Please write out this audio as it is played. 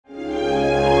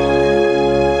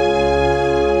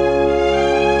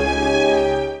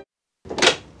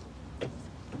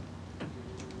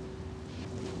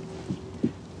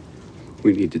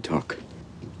need to talk.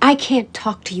 I can't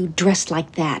talk to you dressed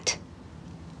like that.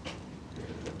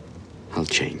 I'll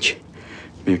change.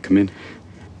 May I come in?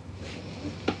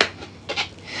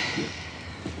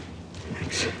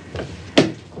 Thanks.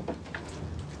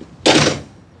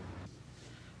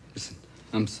 Listen,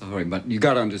 I'm sorry, but you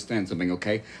gotta understand something,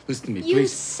 okay? Listen to me, please. You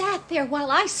sat there while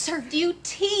I served you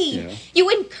tea. Yeah. You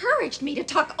encouraged me to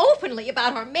talk openly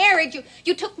about our marriage.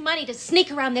 You took money to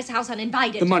sneak around this house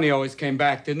uninvited. The money always came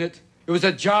back, didn't it? It was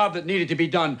a job that needed to be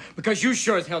done because you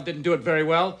sure as hell didn't do it very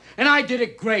well. And I did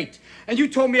it great. And you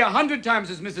told me 100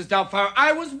 times as Mrs. Doubtfire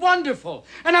I was wonderful.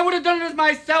 And I would have done it as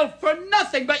myself for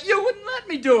nothing, but you wouldn't let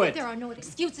me do it. There are no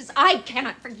excuses. I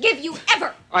cannot forgive you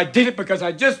ever. I did it because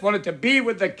I just wanted to be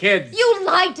with the kids. You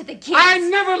lied to the kids. I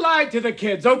never lied to the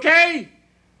kids, okay?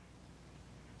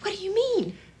 What do you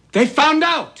mean? They found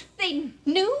out. They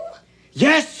knew?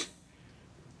 Yes.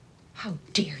 How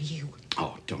dare you?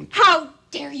 Oh, don't. How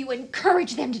dare you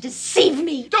encourage them to deceive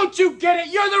me? Don't you get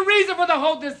it? You're the reason for the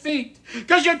whole deceit.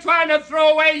 Because you're trying to throw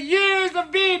away years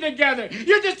of being together.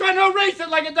 You're just trying to erase it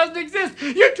like it doesn't exist.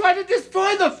 You're trying to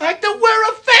destroy the fact that we're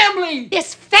a family.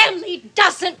 This family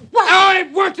doesn't work. Oh,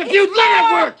 it works if you let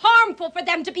it work. It's more harmful for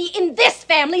them to be in this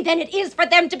family than it is for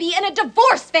them to be in a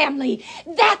divorce family.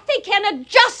 That they can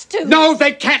adjust to. No,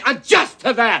 they can't adjust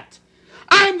to that.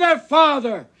 I'm their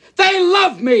father. They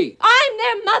love me. I'm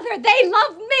their mother. They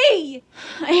love me.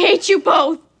 I hate you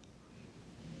both.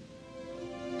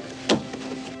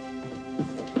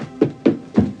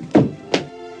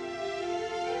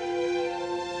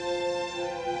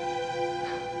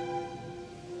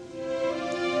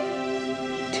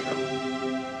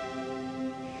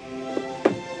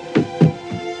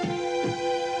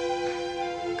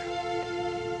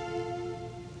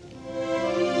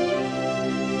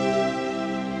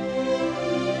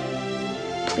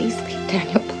 Please leave,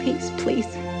 Daniel. Please, please.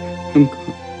 I'm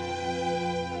gone.